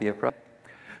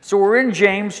So we're in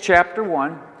James chapter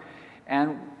 1,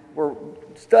 and we're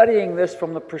studying this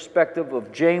from the perspective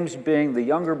of James being the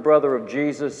younger brother of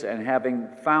Jesus and having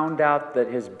found out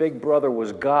that his big brother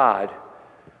was God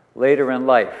later in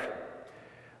life.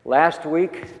 Last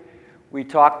week, we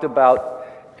talked about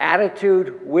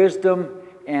attitude, wisdom,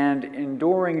 and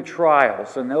enduring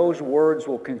trials, and those words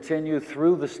will continue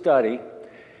through the study.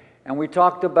 And we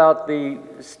talked about the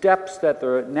steps that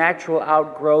the natural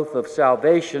outgrowth of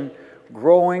salvation,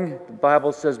 growing, the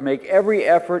Bible says, make every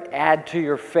effort, add to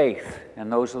your faith.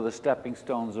 And those are the stepping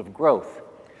stones of growth.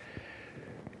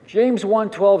 James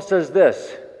 1:12 says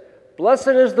this, "Blessed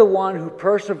is the one who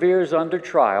perseveres under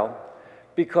trial,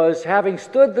 because having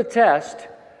stood the test,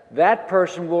 that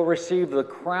person will receive the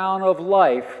crown of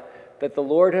life that the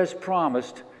Lord has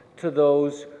promised to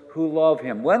those who love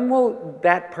him." When will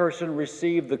that person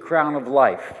receive the crown of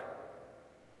life?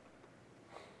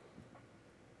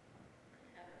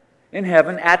 In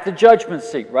heaven, at the judgment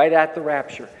seat, right at the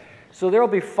rapture. So there will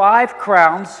be 5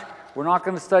 crowns. We're not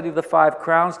going to study the 5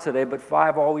 crowns today, but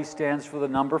 5 always stands for the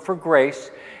number for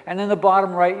grace. And in the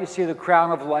bottom right, you see the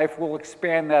crown of life. We'll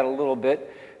expand that a little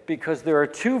bit because there are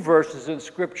 2 verses in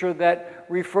Scripture that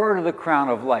refer to the crown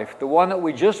of life. The one that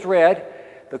we just read,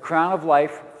 the crown of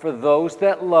life for those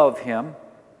that love him,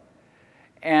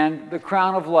 and the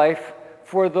crown of life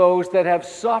for those that have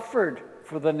suffered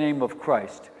for the name of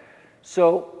Christ.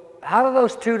 So how do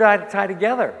those 2 tie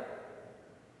together?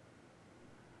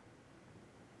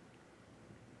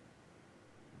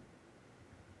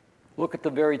 Look at the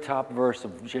very top verse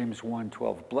of James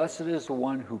 1:12. "Blessed is the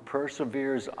one who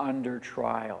perseveres under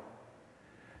trial."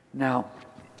 Now,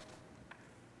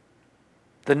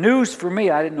 the news for me,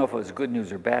 I didn't know if it was good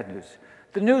news or bad news.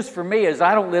 The news for me is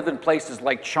I don't live in places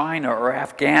like China or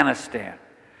Afghanistan.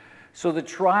 So the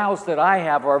trials that I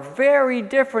have are very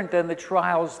different than the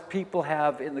trials people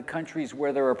have in the countries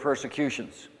where there are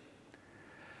persecutions.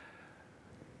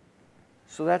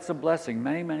 So that's a blessing.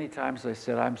 Many, many times I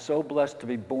said, I'm so blessed to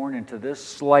be born into this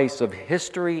slice of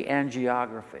history and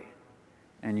geography.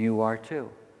 And you are too.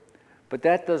 But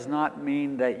that does not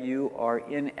mean that you are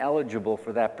ineligible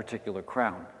for that particular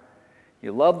crown.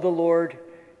 You love the Lord,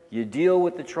 you deal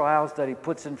with the trials that he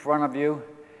puts in front of you,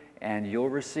 and you'll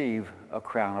receive a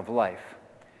crown of life.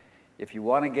 If you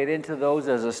want to get into those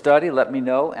as a study, let me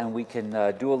know, and we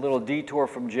can do a little detour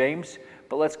from James.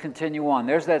 But let's continue on.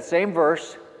 There's that same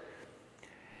verse,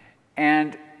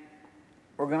 and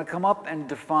we're going to come up and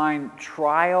define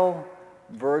trial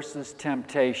versus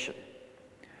temptation.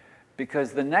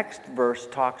 Because the next verse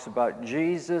talks about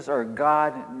Jesus or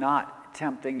God not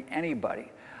tempting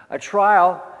anybody. A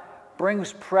trial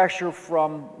brings pressure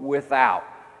from without.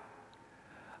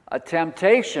 A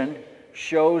temptation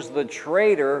shows the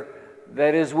traitor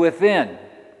that is within.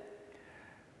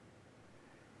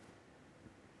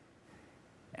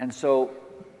 And so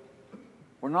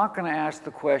we're not going to ask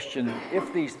the question,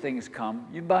 if these things come.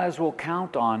 You might as well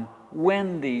count on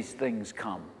when these things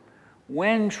come.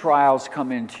 When trials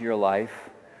come into your life,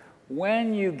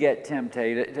 when you get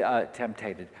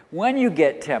when you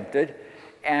get tempted,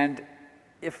 and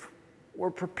if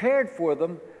we're prepared for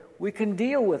them, we can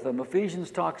deal with them.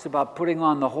 Ephesians talks about putting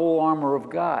on the whole armor of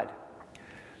God.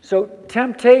 So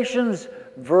temptations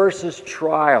versus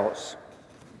trials.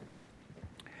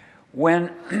 When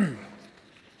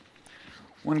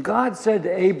God said to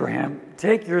Abraham,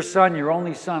 "Take your son, your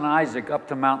only son Isaac, up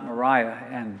to Mount Moriah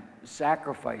and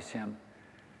sacrifice him,"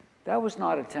 that was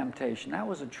not a temptation, that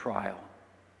was a trial.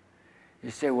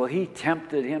 You say, well, he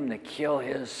tempted him to kill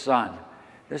his son.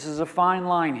 This is a fine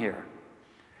line here.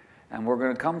 And we're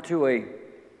going to come to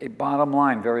a bottom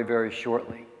line very, very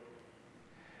shortly.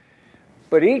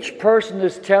 But each person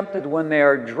is tempted when they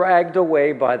are dragged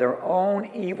away by their own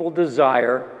evil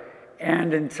desire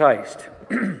and enticed.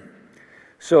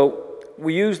 So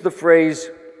we use the phrase,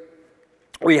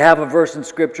 we have a verse in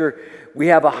Scripture, we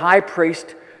have a high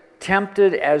priest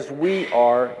tempted as we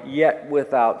are, yet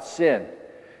without sin.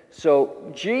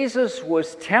 So Jesus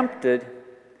was tempted,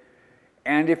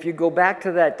 and if you go back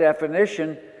to that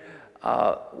definition,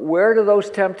 where do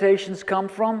those temptations come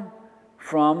from?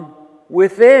 From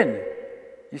within.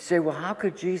 You say, well, how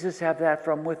could Jesus have that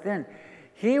from within?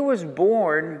 He was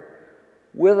born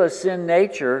with a sin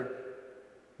nature,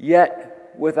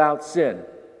 yet without sin.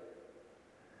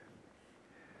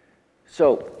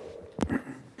 So,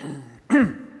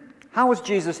 how was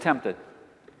Jesus tempted?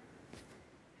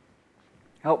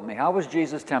 Help me. How was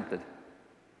Jesus tempted?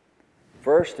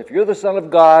 First, if you're the Son of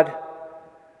God,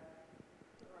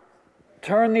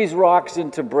 turn these rocks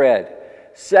into bread.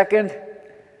 Second,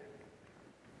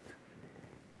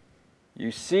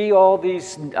 you see all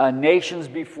these nations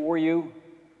before you.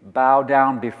 bow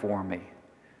down before me.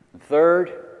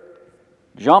 Third,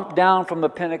 jump down from the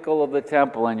pinnacle of the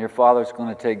temple and your Father's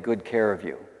going to take good care of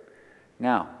you.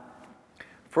 Now,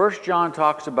 1 John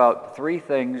talks about three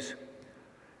things. It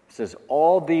says,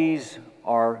 all these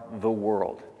are the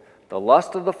world. The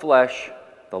lust of the flesh,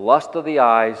 the lust of the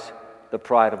eyes, the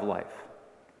pride of life.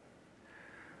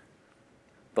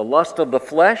 The lust of the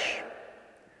flesh,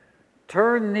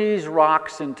 turn these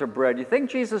rocks into bread. You think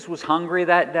Jesus was hungry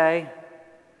that day?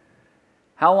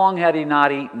 How long had he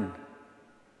not eaten?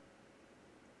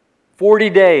 40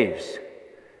 days.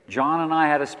 John and I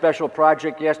had a special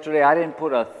project yesterday. I didn't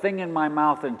put a thing in my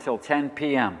mouth until 10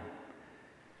 p.m.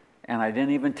 And I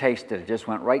didn't even taste it. It just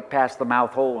went right past the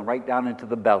mouth hole and right down into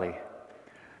the belly.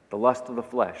 The lust of the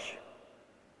flesh.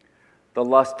 The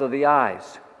lust of the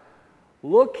eyes.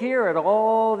 Look here at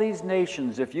all these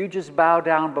nations. If you just bow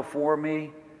down before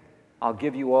me, I'll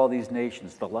give you all these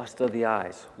nations. The lust of the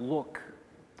eyes. Look.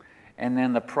 And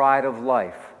then the pride of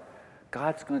life.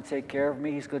 God's going to take care of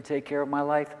me. He's going to take care of my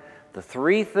life. The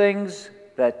three things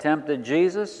that tempted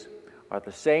Jesus are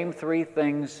the same three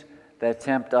things that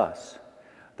tempt us.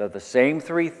 They're the same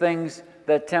three things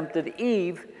that tempted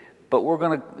Eve, but we're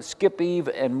going to skip Eve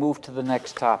and move to the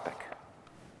next topic.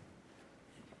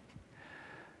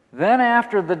 Then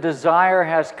after the desire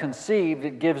has conceived,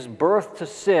 it gives birth to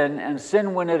sin, and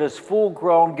sin, when it is full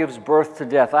grown, gives birth to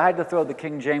death. I had to throw the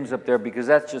King James up there because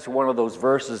that's just one of those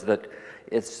verses that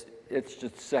it's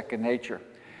just second nature.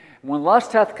 When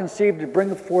lust hath conceived, it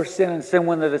bringeth forth sin, and sin,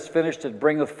 when it is finished, it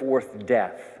bringeth forth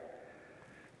death.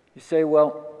 You say,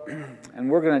 well, and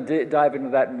we're going to dive into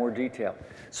that in more detail.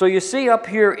 So you see up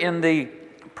here in the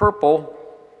purple,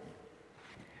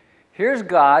 here's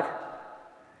God,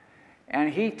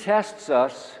 and He tests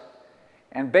us,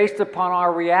 and based upon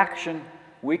our reaction,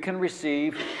 we can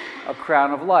receive a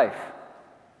crown of life.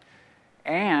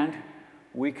 And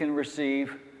we can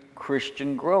receive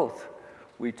Christian growth.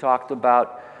 We talked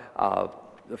about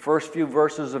the first few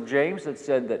verses of James that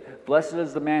said that blessed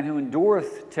is the man who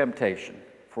endureth temptation,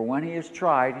 for when he is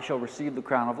tried, he shall receive the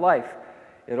crown of life.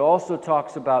 It also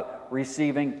talks about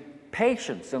receiving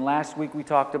patience. And last week we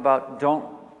talked about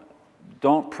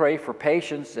don't pray for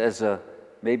patience as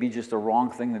maybe just a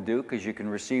wrong thing to do, because you can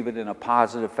receive it in a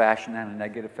positive fashion and a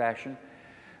negative fashion.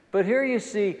 But here you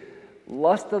see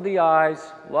lust of the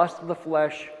eyes, lust of the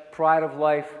flesh, pride of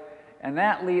life, and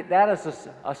that is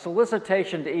a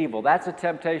solicitation to evil. That's a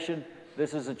temptation.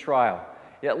 This is a trial.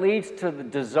 It leads to the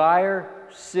desire,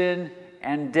 sin,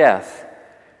 and death.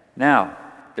 Now,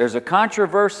 there's a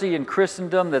controversy in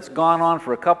Christendom that's gone on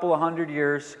for a couple of hundred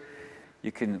years.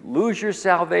 You can lose your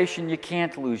salvation, you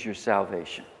can't lose your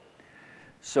salvation.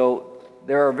 So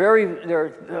there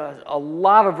are a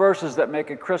lot of verses that make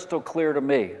it crystal clear to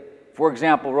me. For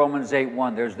example, Romans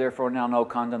 8:1, there's therefore now no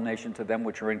condemnation to them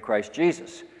which are in Christ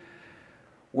Jesus.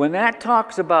 When that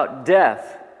talks about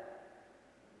death,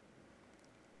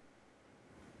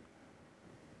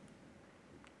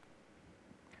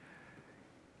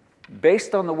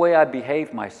 based on the way I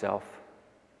behave myself,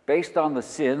 based on the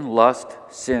sin, lust,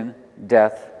 sin,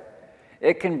 death,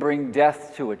 it can bring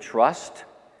death to a trust.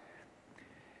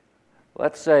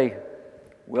 Let's say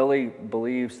Willie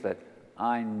believes that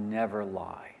I never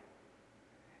lie.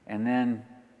 And then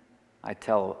I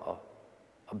tell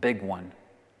a big one,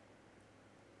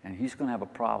 and he's going to have a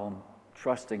problem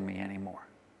trusting me anymore.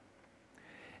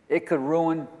 It could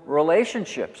ruin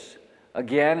relationships.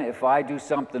 Again, if I do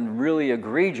something really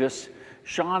egregious,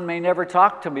 Sean may never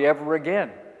talk to me ever again.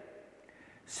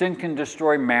 Sin can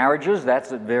destroy marriages.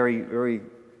 That's very, very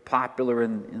popular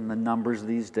in the numbers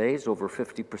these days. Over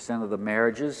 50% of the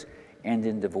marriages end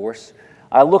in divorce.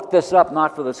 I looked this up,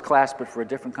 not for this class, but for a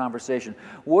different conversation.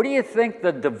 What do you think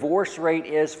the divorce rate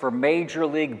is for Major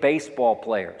League Baseball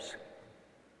players?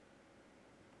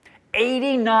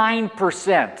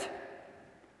 89%.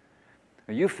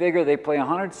 You figure they play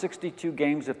 162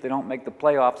 games if they don't make the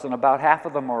playoffs, and about half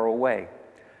of them are away.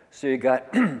 So you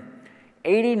got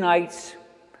 80 nights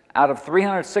out of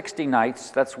 360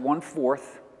 nights, that's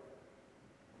 1/4.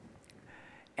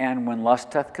 And when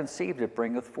lust hath conceived, it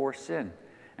bringeth forth sin.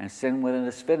 And sin, when it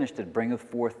is finished, it bringeth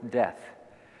forth death.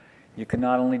 You can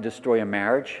not only destroy a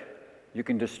marriage, you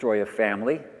can destroy a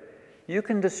family, you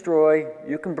can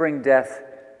bring death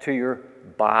to your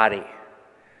body.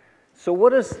 So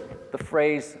what does the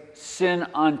phrase sin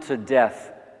unto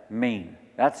death mean?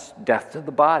 That's death to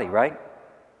the body, right?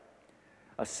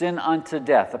 A sin unto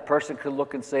death. A person could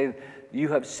look and say, you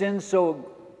have sinned so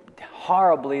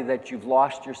horribly that you've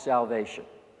lost your salvation.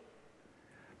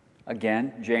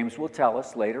 Again, James will tell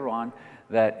us later on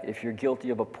that if you're guilty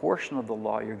of a portion of the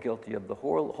law, you're guilty of the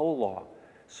whole law.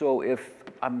 So if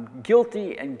I'm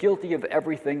guilty and guilty of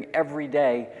everything every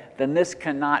day, then this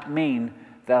cannot mean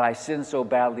that I sin so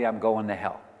badly I'm going to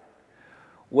hell.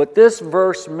 What this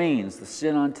verse means, the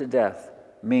sin unto death,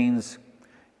 means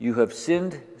you have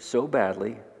sinned so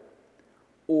badly,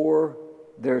 or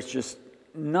there's just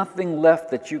nothing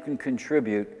left that you can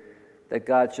contribute, that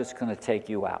God's just going to take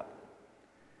you out.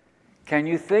 Can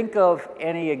you think of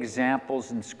any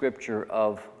examples in Scripture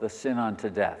of the sin unto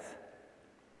death?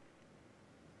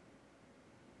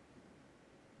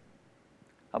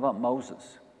 How about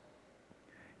Moses?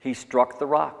 He struck the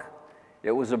rock.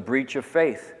 It was a breach of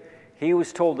faith. He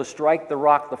was told to strike the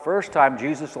rock the first time,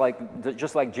 just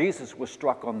like Jesus was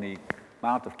struck on the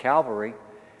Mount of Calvary.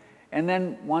 And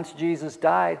then once Jesus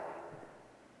died,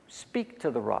 speak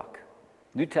to the rock.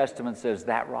 New Testament says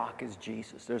that rock is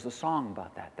Jesus. There's a song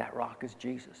about that. That rock is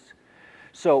Jesus.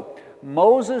 So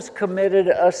Moses committed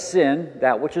a sin,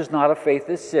 that which is not of faith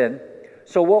is sin.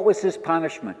 So what was his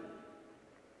punishment?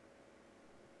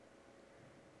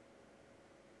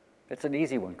 It's an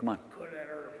easy one. Come on.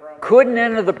 Couldn't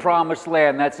enter the promised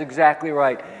land. That's exactly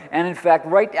right. And in fact,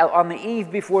 right on the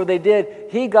eve before they did,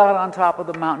 he got on top of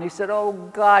the mountain. He said, "Oh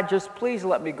God, just please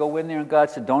let me go in there." And God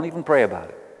said, "Don't even pray about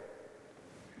it."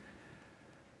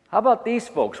 How about these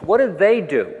folks? What did they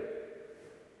do?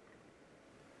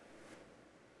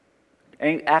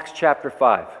 In Acts chapter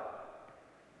 5.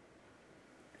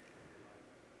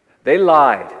 They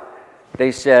lied.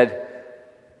 They said,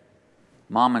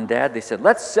 Mom and Dad, they said,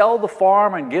 "Let's sell the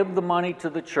farm and give the money to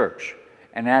the church."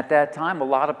 And at that time, a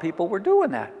lot of people were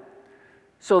doing that.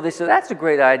 So they said, "That's a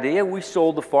great idea. We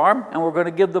sold the farm and we're going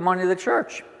to give the money to the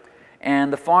church."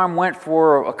 And the farm went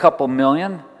for a couple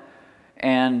million.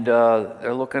 And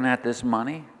they're looking at this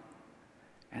money,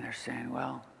 and they're saying,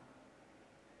 "Well,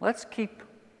 let's keep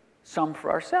some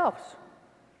for ourselves."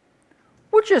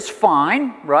 Which is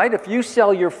fine, right? If you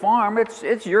sell your farm,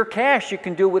 it's your cash. You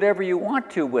can do whatever you want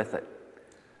to with it.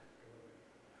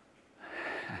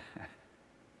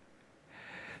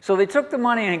 So they took the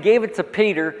money and gave it to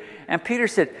Peter, and Peter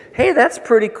said, "Hey, that's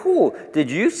pretty cool.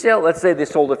 Did you sell?" Let's say they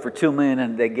sold it for $2 million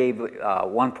and they gave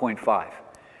 1.5.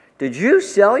 "Did you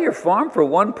sell your farm for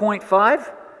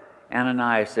 1.5?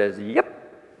 Ananias says, "Yep."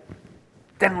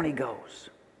 Down he goes.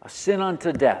 A sin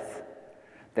unto death.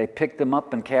 They picked him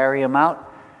up and carry him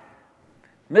out.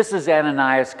 Mrs.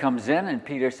 Ananias comes in and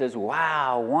Peter says,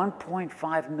 "Wow,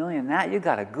 1.5 million. That you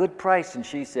got a good price." And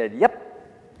she said,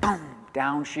 "Yep." Boom,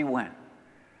 down she went.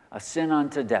 A sin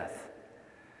unto death.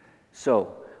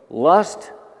 So,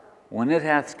 lust, when it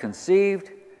hath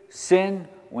conceived, sin,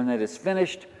 when it is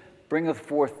finished, bringeth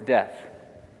forth death.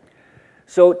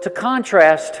 So to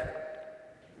contrast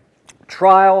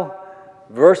trial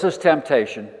versus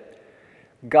temptation,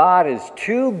 God is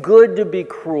too good to be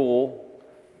cruel,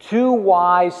 too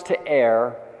wise to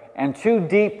err, and too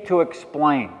deep to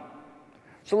explain.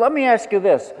 So let me ask you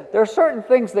this. There are certain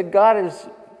things that God is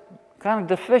kind of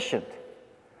deficient.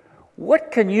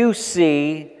 What can you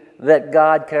see that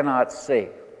God cannot see?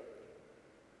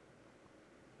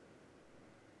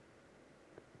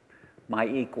 My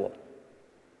equal.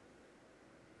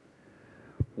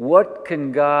 What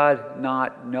can God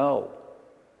not know?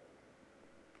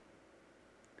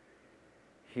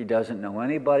 He doesn't know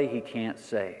anybody he can't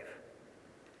save.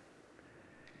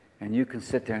 And you can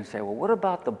sit there and say, "Well, what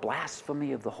about the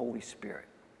blasphemy of the Holy Spirit?"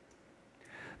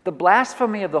 The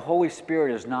blasphemy of the Holy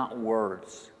Spirit is not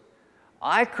words.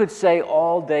 I could say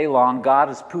all day long, "God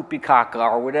is poopy caca,"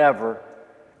 or whatever.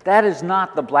 That is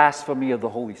not the blasphemy of the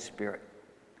Holy Spirit.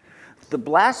 The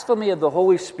blasphemy of the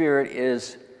Holy Spirit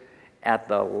is at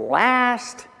the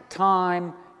last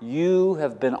time you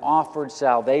have been offered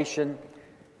salvation,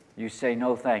 you say,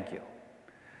 "No, thank you."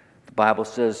 The Bible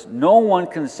says no one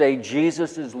can say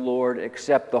Jesus is Lord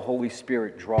except the Holy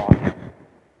Spirit draw him.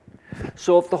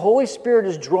 So if the Holy Spirit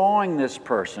is drawing this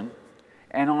person,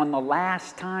 and on the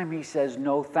last time he says,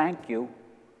 "No, thank you,"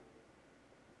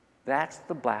 that's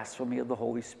the blasphemy of the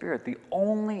Holy Spirit. The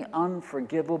only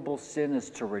unforgivable sin is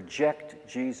to reject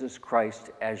Jesus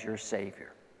Christ as your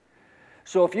Savior.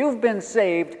 So if you've been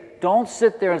saved, don't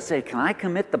sit there and say, "Can I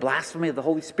commit the blasphemy of the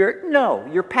Holy Spirit?" No,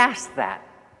 you're past that.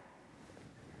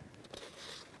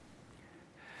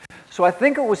 So I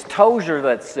think it was Tozer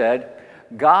that said,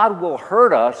 "God will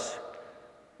hurt us,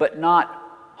 but not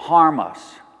harm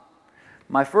us."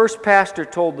 My first pastor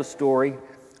told the story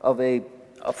of a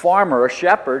farmer, a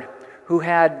shepherd, who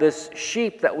had this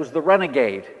sheep that was the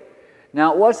renegade.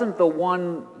 Now, it wasn't the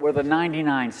one where the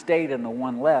 99 stayed and the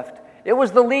one left. It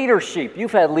was the leader sheep.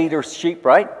 You've had leader sheep,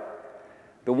 right?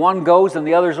 The one goes and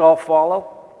the others all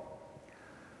follow.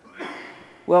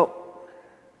 Well,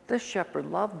 this shepherd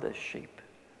loved this sheep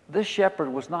This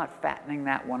shepherd was not fattening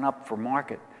that one up for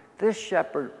market. This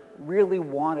shepherd really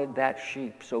wanted that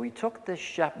sheep. So he took this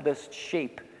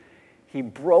sheep, he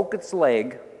broke its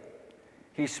leg,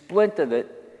 he splinted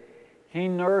it, he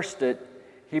nursed it,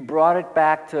 he brought it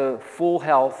back to full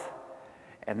health,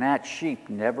 and that sheep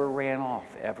never ran off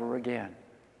ever again.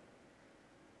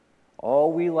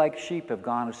 All we like sheep have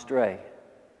gone astray.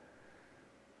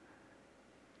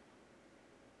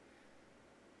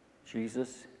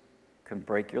 Jesus can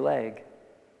break your leg,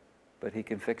 but he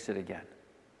can fix it again.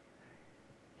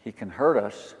 He can hurt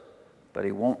us, but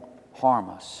he won't harm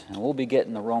us. And we'll be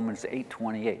getting to Romans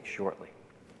 8:28 shortly.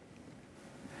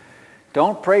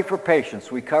 Don't pray for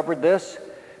patience. We covered this.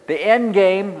 The end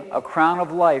game, a crown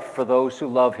of life for those who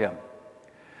love him.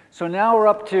 So now we're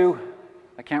up to,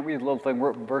 I can't read the little thing,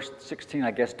 we're at verse 16,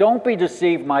 I guess. Don't be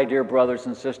deceived, my dear brothers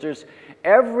and sisters.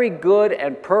 Every good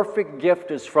and perfect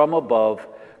gift is from above,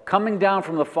 coming down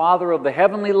from the Father of the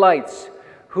heavenly lights,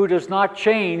 who does not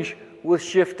change with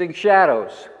shifting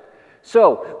shadows.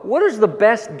 So, what is the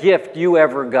best gift you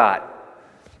ever got?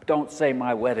 Don't say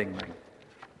my wedding ring.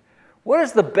 What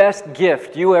is the best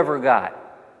gift you ever got?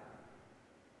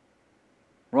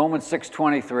 Romans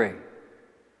 6:23.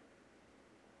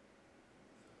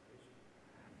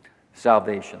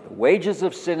 Salvation. The wages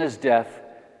of sin is death,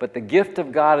 but the gift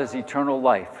of God is eternal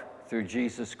life through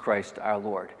Jesus Christ our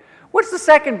Lord. What's the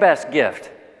second best gift?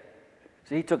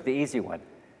 See, he took the easy one.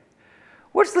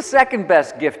 What's the second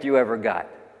best gift you ever got?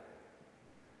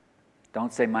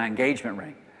 Don't say my engagement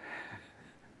ring.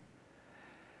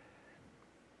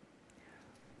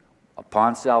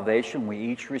 Upon salvation, we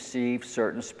each receive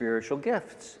certain spiritual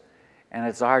gifts, and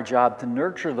it's our job to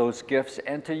nurture those gifts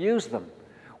and to use them.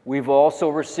 We've also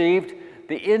received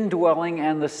the indwelling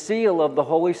and the seal of the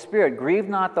Holy Spirit. Grieve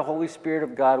not the Holy Spirit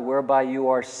of God, whereby you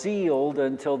are sealed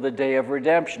until the day of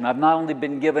redemption. I've not only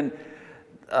been given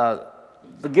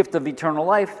the gift of eternal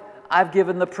life, I've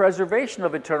given the preservation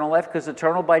of eternal life, because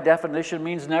eternal by definition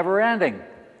means never ending.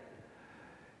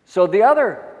 So the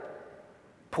other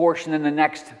portion in the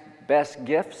next best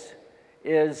gifts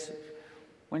is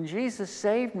when Jesus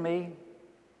saved me,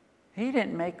 he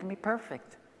didn't make me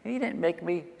perfect. He didn't make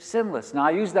me sinless. Now,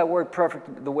 I use that word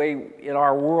perfect the way in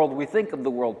our world we think of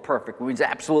the word perfect. It means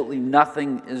absolutely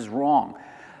nothing is wrong.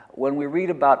 When we read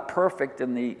about perfect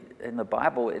in the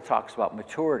Bible, it talks about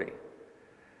maturity.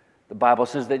 The Bible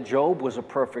says that Job was a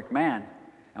perfect man.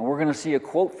 And we're going to see a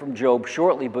quote from Job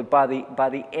shortly, but by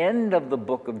the end of the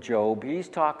book of Job,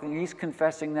 he's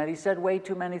confessing that he said way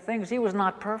too many things. He was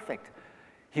not perfect.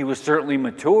 He was certainly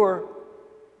mature.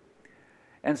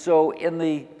 And so in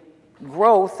the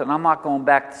growth, and I'm not going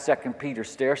back to 2 Peter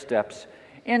stair steps,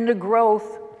 in the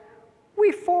growth,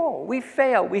 we fall, we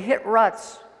fail, we hit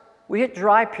ruts, we hit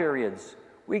dry periods,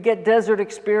 we get desert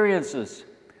experiences.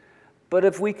 But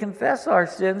if we confess our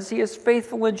sins, he is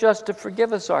faithful and just to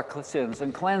forgive us our sins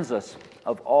and cleanse us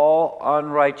of all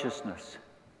unrighteousness.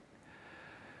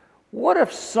 What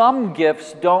if some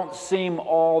gifts don't seem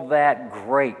all that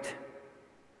great?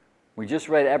 We just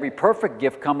read every perfect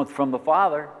gift cometh from the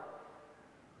Father.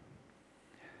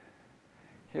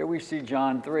 Here we see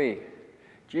John 3.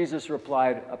 Jesus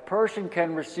replied, a person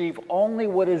can receive only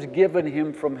what is given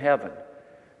him from heaven.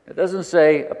 It doesn't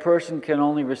say a person can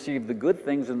only receive the good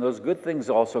things, and those good things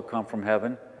also come from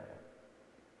heaven.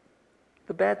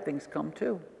 The bad things come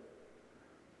too.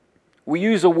 We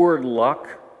use the word luck.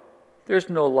 There's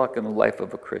no luck in the life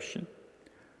of a Christian.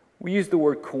 We use the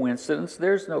word coincidence.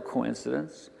 There's no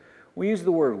coincidence. We use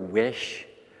the word wish.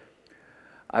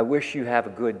 I wish you have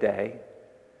a good day.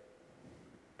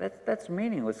 That's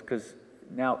meaningless, because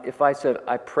now if I said,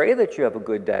 I pray that you have a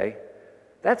good day,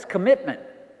 that's commitment.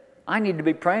 I need to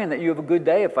be praying that you have a good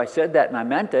day if I said that and I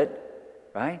meant it,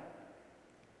 right?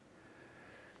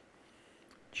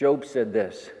 Job said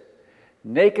this,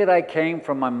 naked I came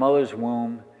from my mother's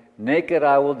womb, naked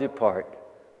I will depart.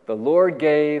 The Lord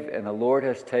gave and the Lord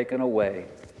has taken away.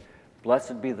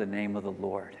 Blessed be the name of the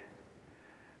Lord.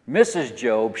 Mrs.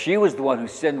 Job, she was the one who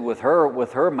sinned with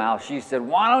her mouth. She said,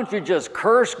 why don't you just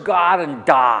curse God and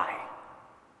die?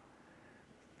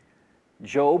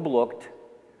 Job looked,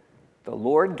 the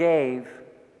Lord gave,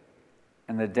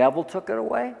 and the devil took it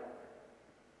away?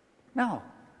 No.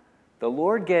 The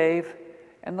Lord gave,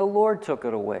 and the Lord took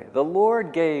it away. The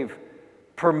Lord gave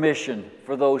permission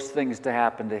for those things to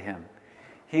happen to him.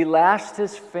 He lost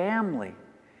his family.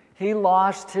 He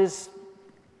lost his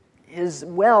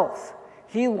wealth.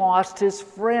 He lost his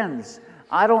friends.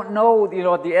 I don't know,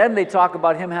 at the end they talk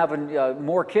about him having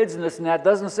more kids and this and that. It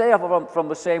doesn't say from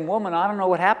the same woman. I don't know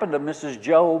what happened to Mrs.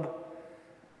 Job.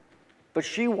 But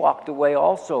she walked away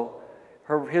also.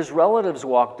 His relatives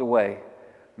walked away.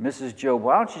 Mrs. Job,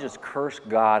 why don't you just curse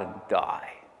God and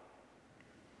die?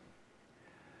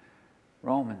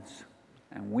 Romans.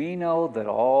 And we know that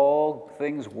all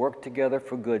things work together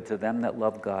for good to them that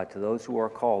love God, to those who are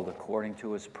called according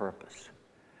to his purpose.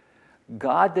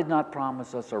 God did not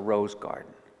promise us a rose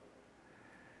garden.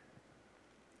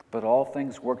 But all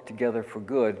things work together for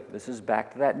good. This is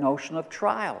back to that notion of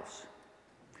trials.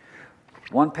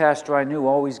 One pastor I knew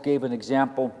always gave an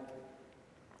example.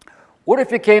 What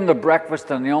if you came to breakfast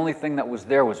and the only thing that was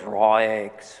there was raw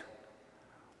eggs?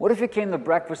 What if you came to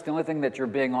breakfast, the only thing that you're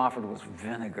being offered was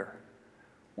vinegar?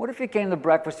 What if you came to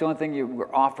breakfast, the only thing you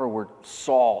were offered were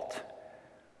salt,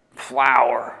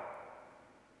 flour,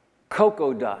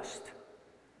 cocoa dust?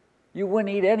 You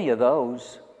wouldn't eat any of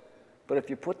those. But if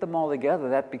you put them all together,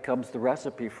 that becomes the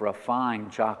recipe for a fine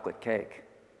chocolate cake.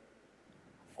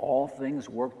 All things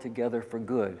work together for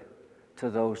good to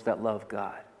those that love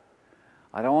God.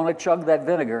 I don't want to chug that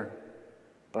vinegar,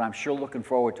 but I'm sure looking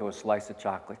forward to a slice of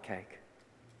chocolate cake.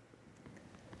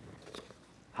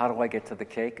 How do I get to the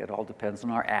cake? It all depends on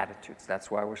our attitudes.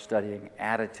 That's why we're studying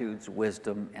attitudes,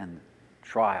 wisdom, and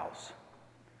trials.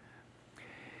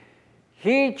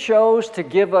 He chose to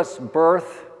give us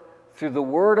birth through the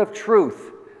word of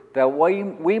truth, that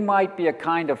we might be a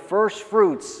kind of first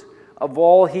fruits of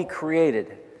all he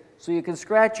created. So you can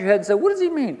scratch your head and say, what does he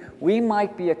mean? We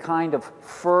might be a kind of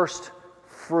first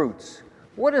fruits.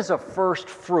 What is a first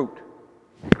fruit?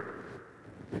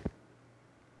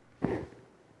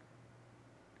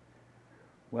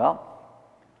 Well,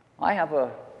 I have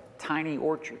a tiny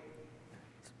orchard.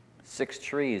 6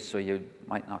 trees, so you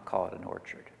might not call it an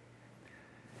orchard.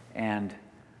 And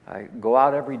I go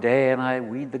out every day and I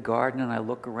weed the garden and I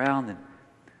look around, and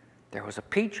there was a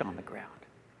peach on the ground.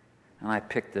 And I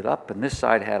picked it up, and this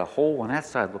side had a hole and that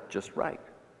side looked just right.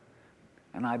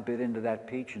 And I bit into that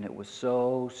peach, and it was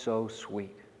so, so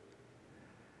sweet.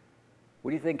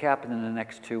 What do you think happened in the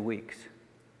next 2 weeks?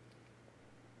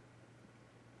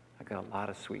 I got a lot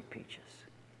of sweet peaches.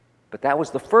 But that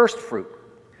was the first fruit.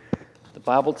 The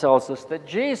Bible tells us that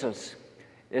Jesus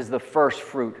is the first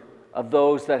fruit of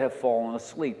those that have fallen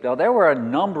asleep. Now, there were a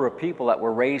number of people that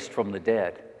were raised from the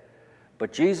dead,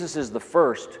 but Jesus is the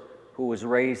first who was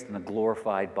raised in a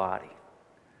glorified body.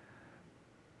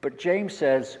 But James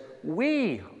says,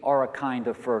 we are a kind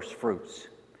of first fruits.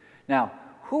 Now,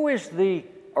 who is the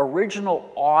original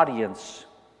audience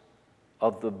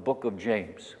of the book of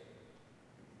James?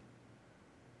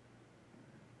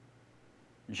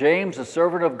 James, a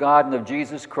servant of God and of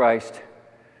Jesus Christ,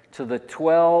 to the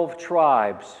 12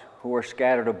 tribes who are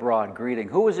scattered abroad, greeting.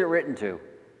 Who was it written to?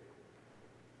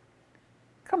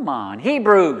 Come on,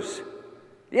 Hebrews,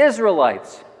 the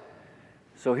Israelites.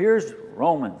 So here's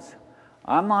Romans.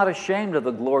 I'm not ashamed of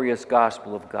the glorious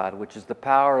gospel of God, which is the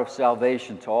power of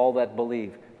salvation to all that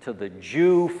believe, to the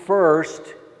Jew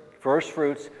first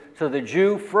fruits, to the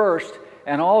Jew first,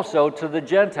 and also to the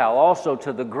Gentile, also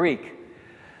to the Greek.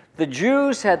 The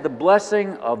Jews had the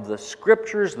blessing of the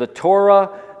scriptures, the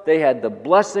Torah. They had the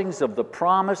blessings of the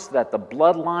promise that the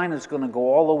bloodline is going to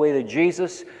go all the way to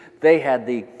Jesus. They had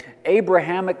the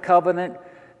Abrahamic covenant.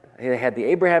 They had the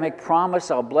Abrahamic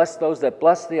promise, I'll bless those that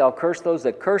bless thee, I'll curse those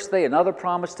that curse thee. Another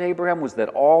promise to Abraham was that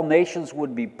all nations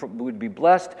would be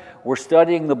blessed. We're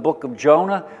studying the book of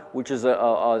Jonah, which is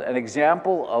an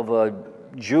example of a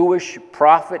Jewish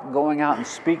prophet going out and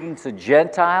speaking to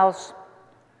Gentiles.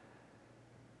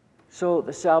 So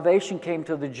the salvation came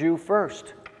to the Jew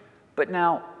first. But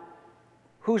now,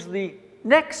 who's the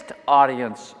next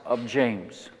audience of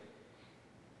James?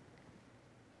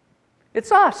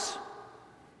 It's us.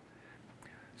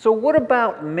 So what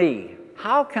about me?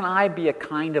 How can I be a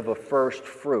kind of a first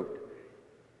fruit?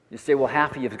 You say, well,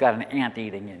 half of you've got an ant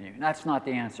eating in you. That's not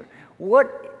the answer.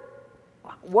 What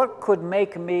could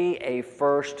make me a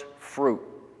first fruit?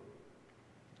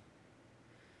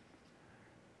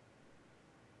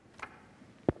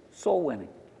 Soul winning.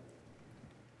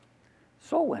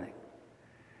 Soul winning.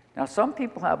 Now, some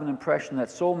people have an impression that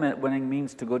soul winning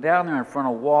means to go down there in front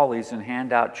of Wally's and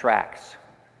hand out tracts.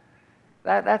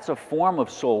 That's a form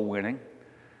of soul winning.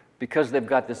 Because they've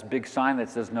got this big sign that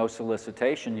says no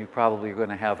solicitation, you probably are going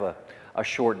to have a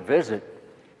short visit.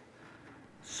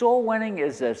 Soul winning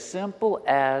is as simple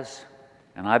as,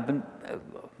 and I've been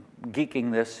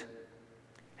geeking this,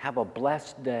 have a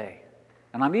blessed day.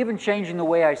 And I'm even changing the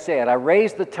way I say it. I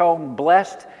raise the tone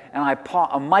blessed, and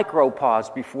a micro pause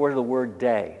before the word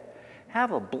day.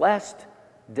 Have a blessed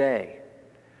day.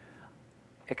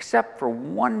 Except for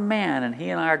one man, and he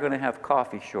and I are going to have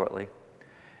coffee shortly.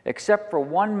 Except for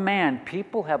one man,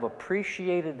 people have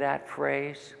appreciated that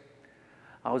phrase.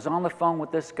 I was on the phone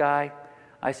with this guy.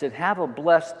 I said, "Have a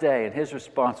blessed day." And his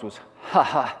response was, "Ha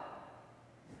ha.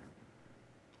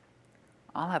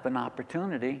 I'll have an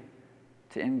opportunity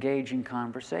to engage in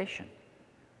conversation."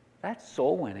 That's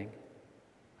soul winning.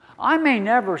 I may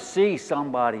never see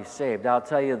somebody saved. I'll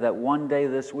tell you that one day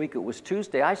this week, it was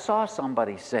Tuesday, I saw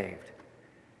somebody saved.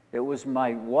 It was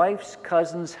my wife's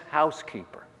cousin's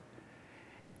housekeeper.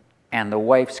 And the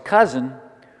wife's cousin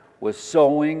was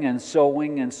sewing and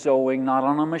sewing and sewing, not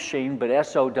on a machine, but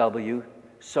SOW,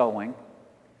 sewing.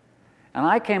 And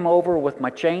I came over with my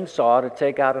chainsaw to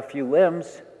take out a few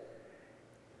limbs,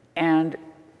 and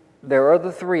there are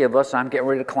the three of us. I'm getting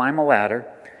ready to climb a ladder,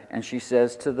 and she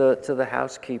says to the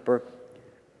housekeeper,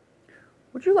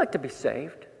 "Would you like to be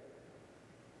saved?"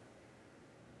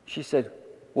 She said,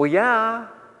 "Well, yeah."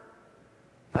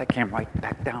 I came right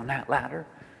back down that ladder,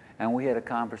 and we had a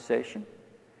conversation,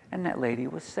 and that lady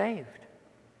was saved.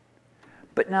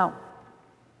 But now,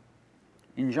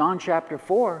 in John chapter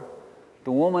 4,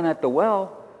 the woman at the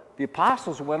well, the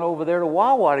apostles went over there to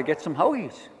Wawa to get some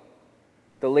hoagies.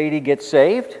 The lady gets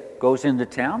saved, goes into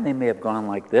town. They may have gone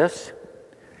like this.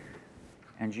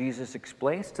 And Jesus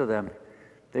explains to them.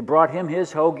 They brought him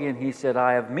his hoagie, and he said,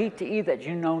 "I have meat to eat that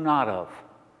you know not of."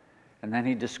 And then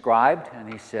he described,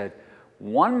 and he said,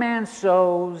 "One man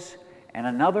sows and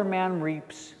another man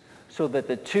reaps, so that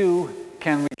the two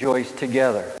can rejoice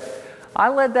together." I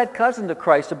led that cousin to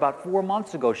Christ about 4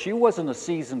 months ago. She wasn't a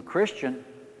seasoned Christian,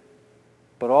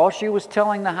 but all she was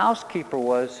telling the housekeeper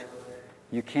was,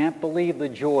 "You can't believe the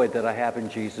joy that I have in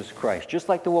Jesus Christ." Just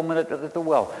like the woman at the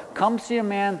well. "Come see a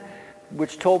man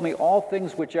which told me all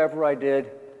things whichever I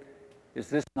did. Is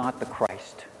this not the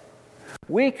Christ?"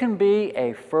 We can be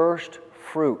a first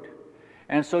fruit.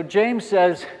 And so James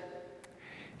says,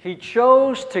 He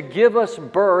chose to give us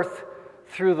birth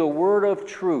through the word of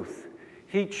truth.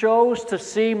 He chose to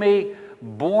see me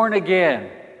born again.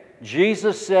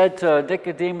 Jesus said to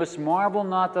Nicodemus, "Marvel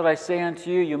not that I say unto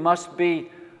you, you must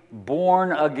be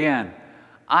born again."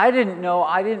 I didn't know,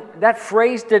 that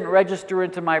phrase didn't register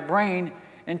into my brain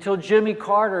until Jimmy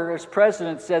Carter, as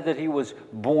president, said that he was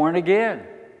born again.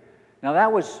 Now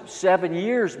that was 7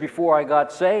 years before I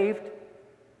got saved.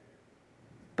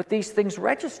 But these things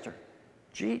register.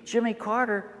 Jimmy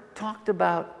Carter talked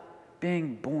about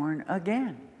being born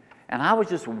again. And I was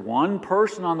just one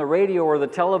person on the radio or the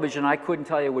television, I couldn't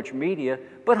tell you which media,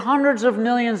 but hundreds of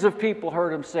millions of people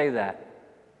heard him say that.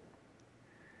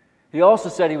 He also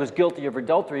said he was guilty of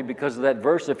adultery because of that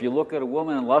verse, if you look at a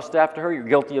woman and lust after her, you're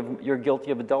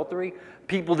guilty of adultery.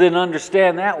 People didn't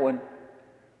understand that one.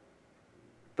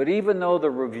 But even though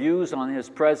the reviews on his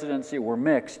presidency were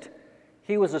mixed,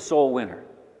 he was a soul winner.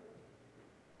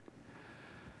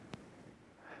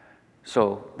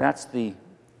 So that's the,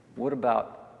 what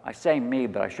about, I say me,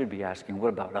 but I should be asking, what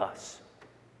about us?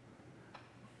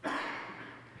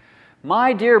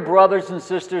 My dear brothers and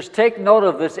sisters, take note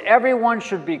of this. Everyone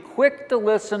should be quick to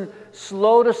listen,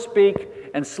 slow to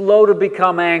speak, and slow to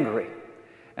become angry.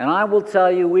 And I will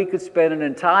tell you, we could spend an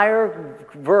entire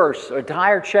verse,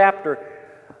 entire chapter,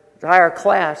 entire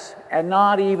class, and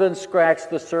not even scratch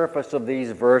the surface of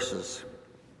these verses.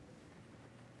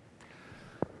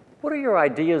 What are your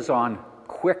ideas on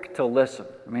quick to listen?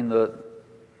 I mean, the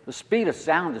speed of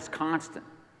sound is constant.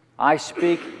 I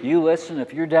speak, you listen.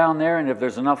 If you're down there and if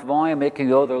there's enough volume, it can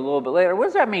go there a little bit later. What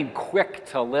does that mean, quick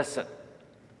to listen?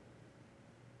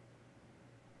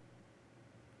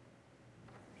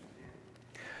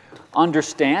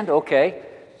 Understand, okay.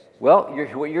 Well,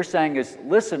 what you're saying is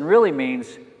listen really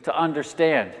means to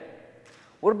understand.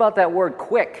 What about that word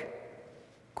quick?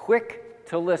 Quick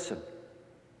to listen.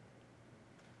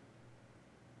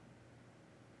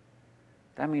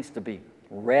 That means to be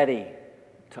ready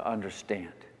to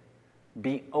understand.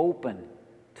 Be open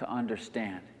to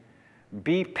understand.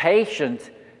 Be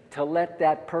patient to let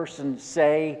that person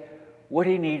say what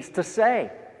he needs to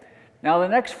say. Now, the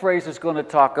next phrase is going to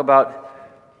talk about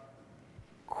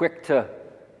quick to,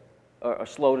 or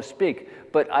slow to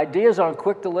speak. But ideas on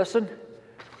quick to listen.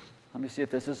 Let me see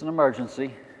if this is an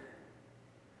emergency.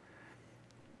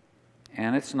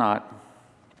 And it's not.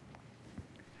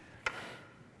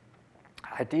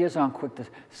 Ideas on quick to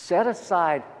set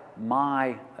aside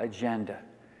my agenda.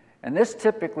 And this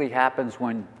typically happens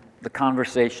when the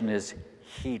conversation is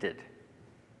heated.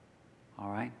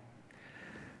 All right?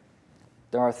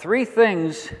 There are three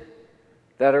things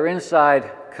that are inside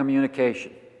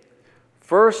communication.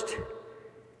 First,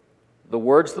 the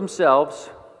words themselves.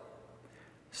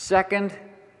 Second,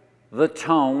 the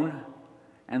tone.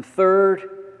 And third,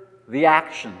 the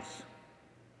actions.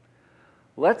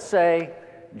 Let's say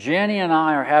Jenny and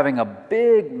I are having a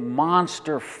big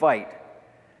monster fight.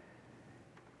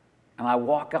 And I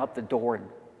walk out the door, and,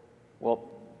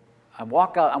 I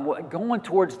walk out, I'm going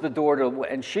towards the door,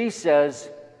 and she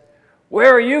says,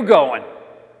 "Where are you going?"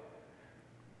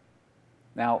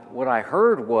 Now, what I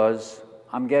heard was,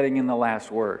 "I'm getting in the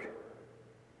last word."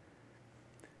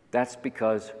 That's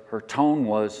because her tone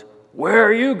was, "Where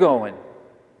are you going?"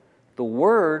 The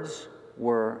words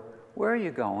were, "Where are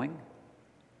you going?"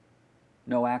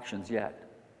 No actions yet.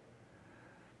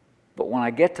 But when I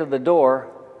get to the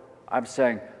door, I'm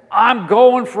saying, "I'm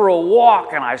going for a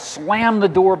walk," and I slam the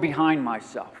door behind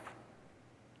myself.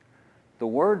 The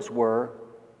words were,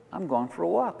 "I'm going for a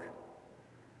walk."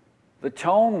 The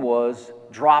tone was,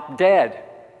 "Drop dead."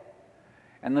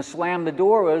 And the slam the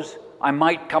door was, "I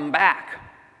might come back."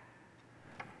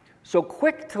 So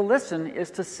quick to listen is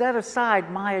to set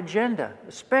aside my agenda,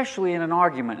 especially in an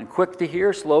argument, and quick to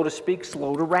hear, slow to speak,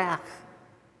 slow to wrath.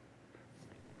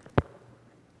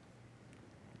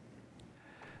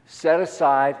 Set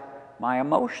aside my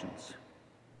emotions.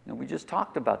 And we just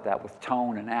talked about that with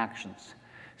tone and actions.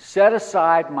 Set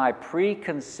aside my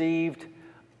preconceived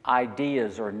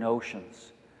ideas or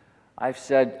notions. I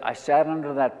sat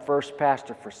under that first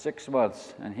pastor for 6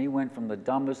 months, and he went from the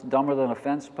dumber than a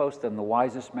fence post, and the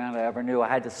wisest man I ever knew. I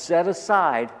had to set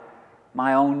aside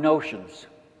my own notions.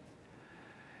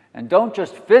 And don't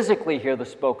just physically hear the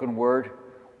spoken word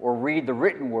or read the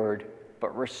written word,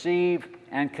 but receive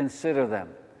and consider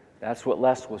them. That's what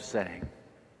Les was saying.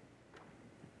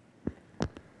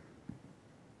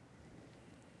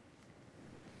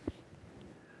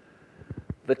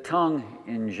 The tongue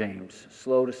in James,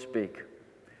 slow to speak.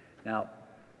 Now,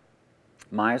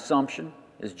 my assumption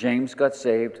is James got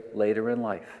saved later in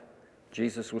life.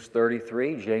 Jesus was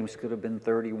 33. James could have been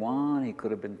 31. He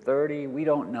could have been 30. We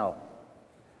don't know.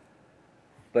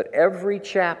 But every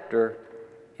chapter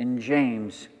in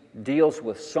James deals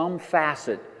with some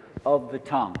facet of the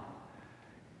tongue.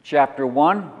 Chapter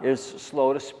 1 is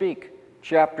slow to speak.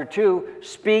 Chapter 2,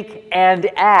 speak and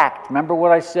act. Remember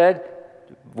what I said?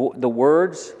 The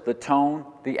words, the tone,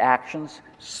 the actions.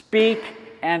 Speak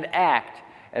and act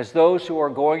as those who are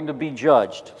going to be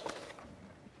judged.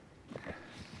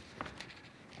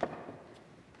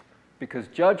 Because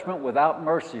judgment without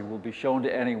mercy will be shown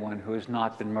to anyone who has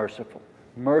not been merciful.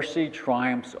 Mercy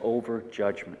triumphs over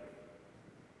judgment.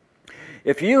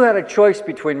 If you had a choice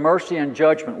between mercy and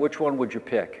judgment, which one would you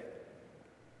pick?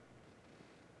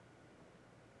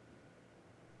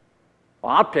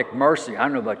 Well, I'll pick mercy. I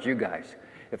don't know about you guys.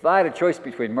 If I had a choice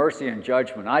between mercy and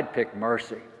judgment, I'd pick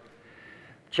mercy.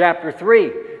 Chapter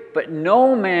 3, but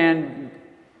no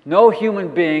human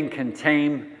being can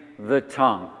tame the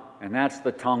tongue. And that's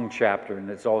the tongue chapter, and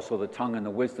it's also the tongue and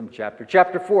the wisdom chapter.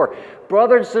 Chapter 4,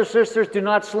 brothers and sisters, do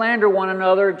not slander one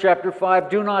another. Chapter 5,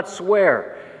 do not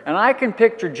swear. And I can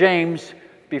picture James,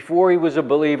 before he was a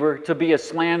believer, to be a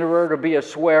slanderer, to be a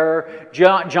swearer.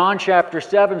 John chapter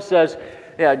 7 says,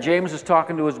 James is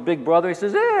talking to his big brother. He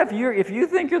says, if you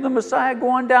think you're the Messiah, go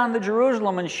on down to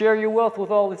Jerusalem and share your wealth with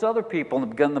all these other people.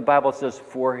 And again, the Bible says,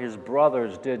 for his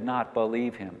brothers did not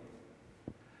believe him.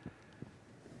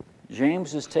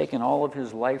 James has taken all of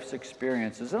his life's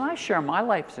experiences, and I share my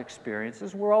life's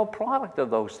experiences. We're all a product of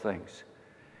those things.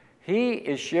 He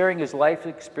is sharing his life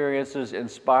experiences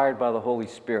inspired by the Holy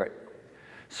Spirit.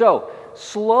 So,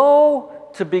 slow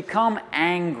to become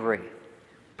angry.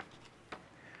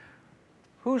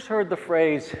 Who's heard the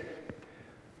phrase,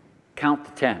 count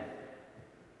to 10?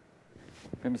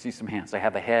 Let me see some hands. I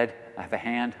have a head, I have a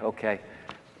hand, okay.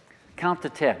 Count to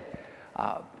 10.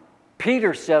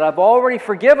 Peter said, I've already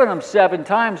forgiven him 7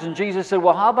 times. And Jesus said,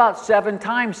 well, how about 7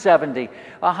 times 70?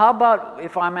 How about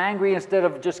if I'm angry, instead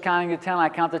of just counting to 10, I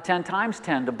count to 10 times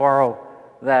 10, to borrow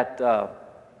that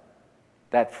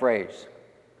phrase.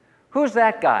 Who's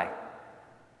that guy?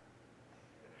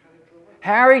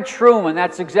 Harry Truman,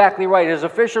 that's exactly right. His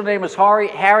official name is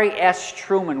Harry S.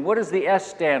 Truman. What does the S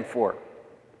stand for?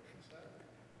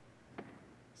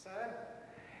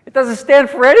 It doesn't stand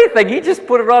for anything. He just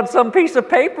put it on some piece of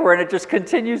paper and it just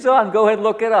continues on. Go ahead and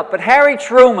look it up. But Harry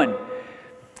Truman,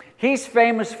 he's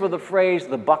famous for the phrase,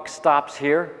 the buck stops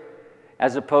here,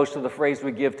 as opposed to the phrase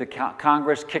we give to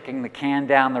Congress, kicking the can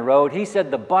down the road. He said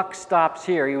the buck stops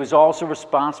here. He was also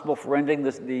responsible for ending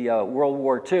the World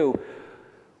War II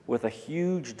with a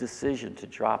huge decision to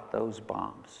drop those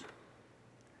bombs.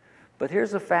 But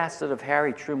here's a facet of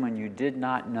Harry Truman you did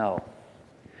not know.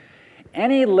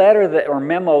 Any letter or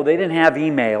memo, they didn't have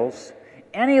emails,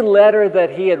 any letter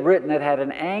that he had written that had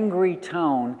an angry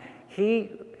tone,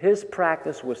 his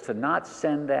practice was to not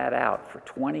send that out for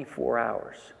 24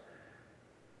 hours.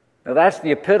 Now that's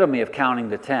the epitome of counting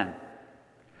to 10.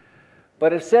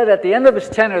 But it said at the end of his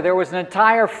tenure, there was an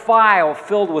entire file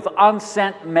filled with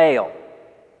unsent mail.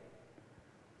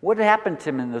 What happened to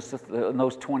him in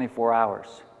those 24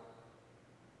 hours?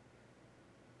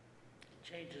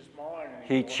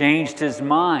 He changed his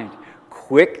mind.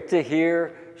 Quick to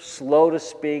hear, slow to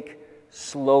speak,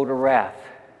 slow to wrath.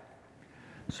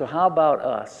 So how about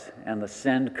us and the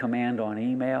send command on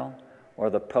email or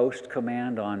the post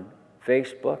command on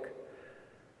Facebook?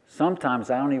 Sometimes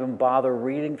I don't even bother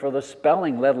reading for the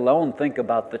spelling, let alone think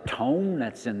about the tone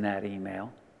that's in that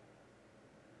email.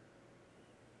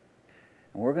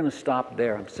 And we're going to stop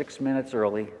there. I'm 6 minutes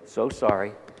early. So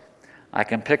sorry. I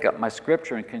can pick up my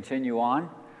scripture and continue on.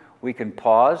 We can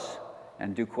pause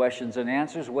and do questions and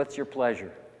answers. What's your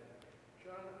pleasure?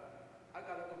 John, I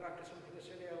got to go back to something you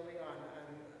said early on,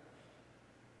 and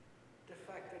the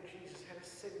fact that Jesus had a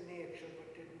sin nature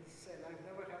but didn't sin. I've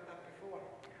never heard that before.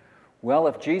 Well,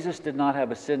 if Jesus did not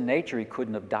have a sin nature, he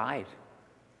couldn't have died.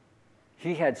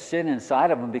 He had sin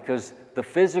inside of him because the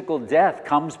physical death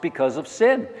comes because of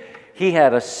sin. He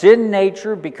had a sin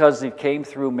nature because it came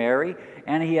through Mary,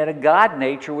 and he had a God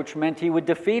nature, which meant he would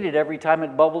defeat it every time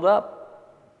it bubbled up.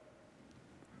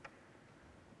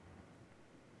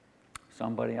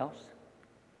 Somebody else?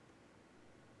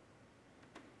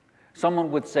 Someone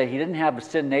would say he didn't have a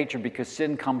sin nature because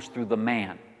sin comes through the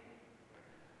man.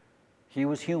 He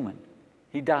was human.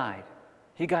 He died.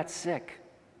 He got sick.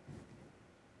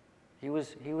 He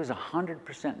was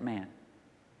 100% man.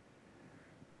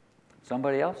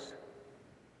 Somebody else?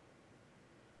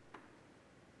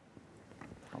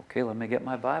 Okay, let me get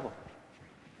my Bible.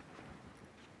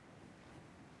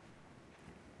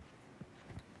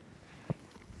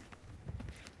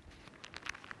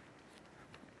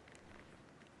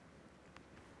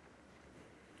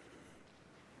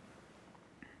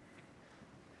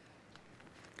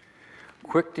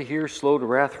 Quick to hear, slow to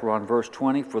wrath, we're on verse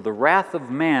 20. For the wrath of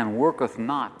man worketh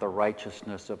not the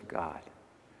righteousness of God.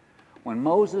 When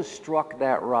Moses struck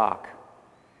that rock,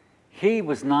 he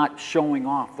was not showing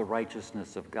off the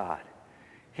righteousness of God.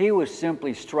 He was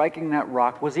simply striking that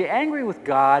rock. Was he angry with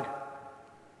God?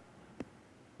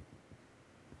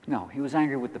 No, he was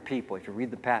angry with the people. If you read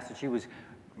the passage, he was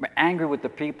angry with the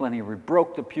people, and he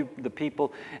rebuked the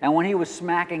people. And when he was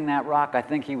smacking that rock, I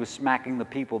think he was smacking the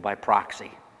people by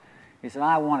proxy. He said,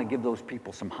 I want to give those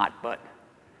people some hot butt.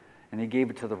 And he gave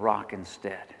it to the rock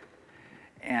instead.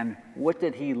 And what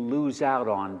did he lose out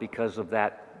on because of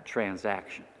that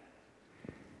transaction?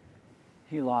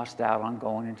 He lost out on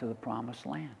going into the promised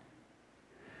land.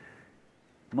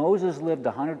 Moses lived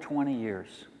 120 years.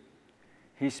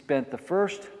 He spent the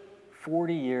first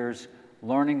 40 years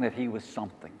learning that he was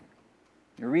something.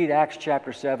 You read Acts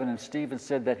chapter 7, and Stephen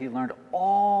said that he learned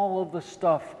all of the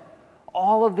stuff,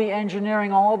 all of the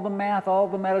engineering, all of the math, all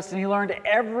of the medicine. He learned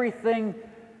everything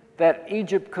that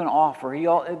Egypt can offer.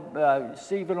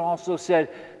 Stephen also said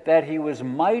that he was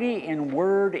mighty in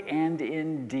word and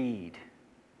in deed.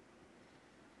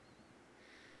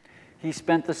 He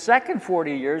spent the second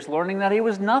 40 years learning that he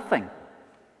was nothing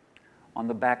on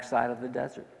the backside of the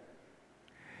desert.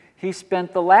 He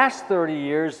spent the last 30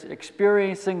 years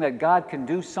experiencing that God can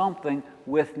do something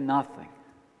with nothing.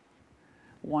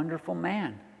 Wonderful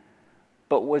man.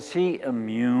 But was he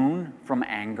immune from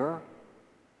anger?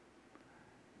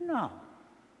 No.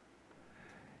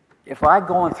 If I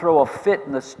go and throw a fit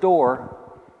in the store,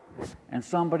 and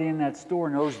somebody in that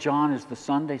store knows John is the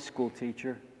Sunday school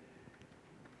teacher,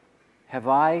 have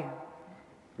I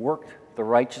worked the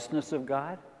righteousness of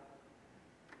God?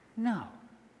 No.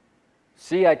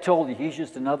 See, I told you, he's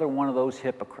just another one of those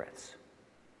hypocrites.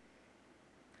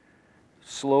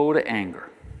 Slow to anger.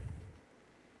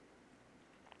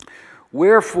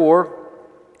 Wherefore,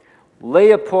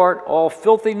 lay apart all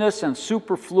filthiness and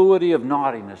superfluity of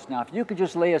naughtiness. Now, if you could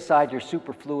just lay aside your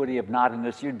superfluity of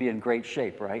naughtiness, you'd be in great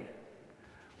shape, right?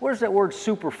 What does that word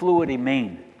superfluity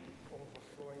mean?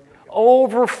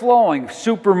 Overflowing.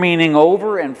 Super meaning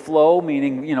over, and flow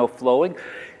meaning, flowing.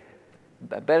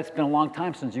 I bet it's been a long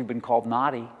time since you've been called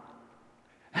naughty.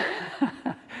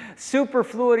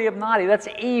 Superfluity of naughty, that's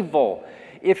evil.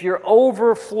 If you're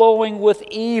overflowing with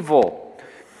evil,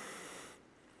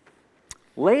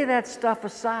 lay that stuff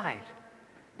aside.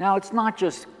 Now, it's not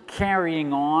just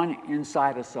carrying on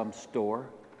inside of some store.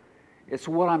 It's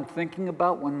what I'm thinking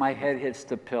about when my head hits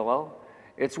the pillow.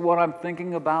 It's what I'm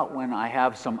thinking about when I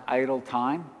have some idle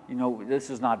time. This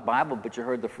is not Bible, but you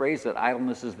heard the phrase that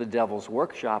idleness is the devil's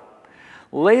workshop.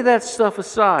 Lay that stuff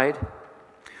aside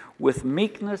with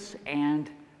meekness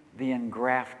and the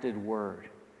engrafted word.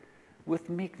 With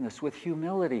meekness, with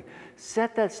humility.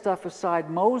 Set that stuff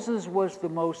aside. Moses was the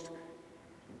most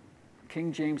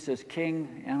King James says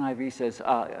king, NIV says,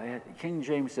 King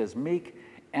James says meek,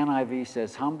 NIV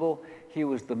says humble. He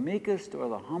was the meekest or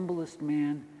the humblest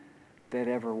man that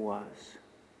ever was.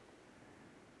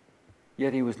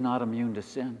 Yet he was not immune to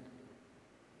sin.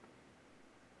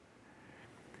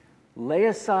 Lay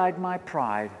aside my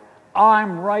pride.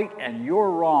 I'm right and you're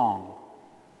wrong.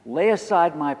 Lay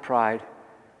aside my pride,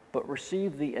 but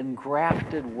receive the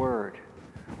engrafted word.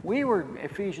 We were,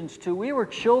 Ephesians 2, we were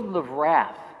children of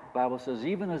wrath, the Bible says,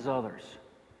 even as others.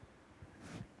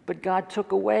 But God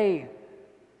took away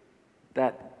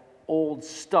that old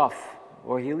stuff,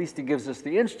 or at least he gives us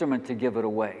the instrument to give it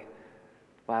away.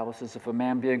 The Bible says, if a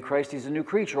man be in Christ, he's a new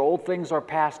creature. Old things are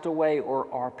passed away or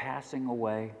are passing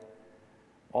away.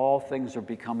 All things are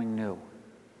becoming new.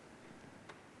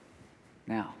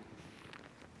 Now,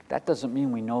 that doesn't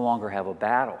mean we no longer have a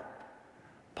battle.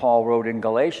 Paul wrote in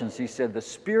Galatians, he said, the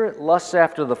spirit lusts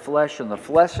after the flesh and the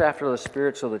flesh after the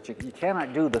spirit, so that you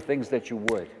cannot do the things that you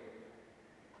would.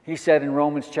 He said in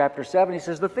Romans chapter 7, he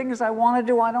says, the things I want to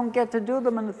do, I don't get to do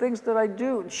them, and the things that I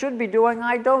do should be doing,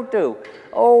 I don't do.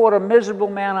 Oh, what a miserable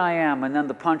man I am. And then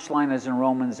the punchline is in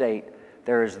Romans 8,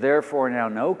 there is therefore now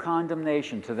no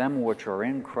condemnation to them which are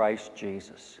in Christ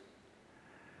Jesus.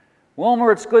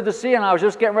 Wilmer, it's good to see you, and I was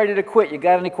just getting ready to quit. You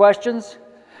got any questions?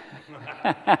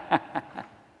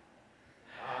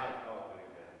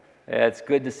 It's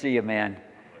good to see you, man.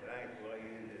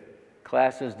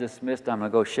 Class is dismissed. I'm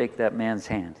going to go shake that man's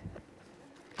hand.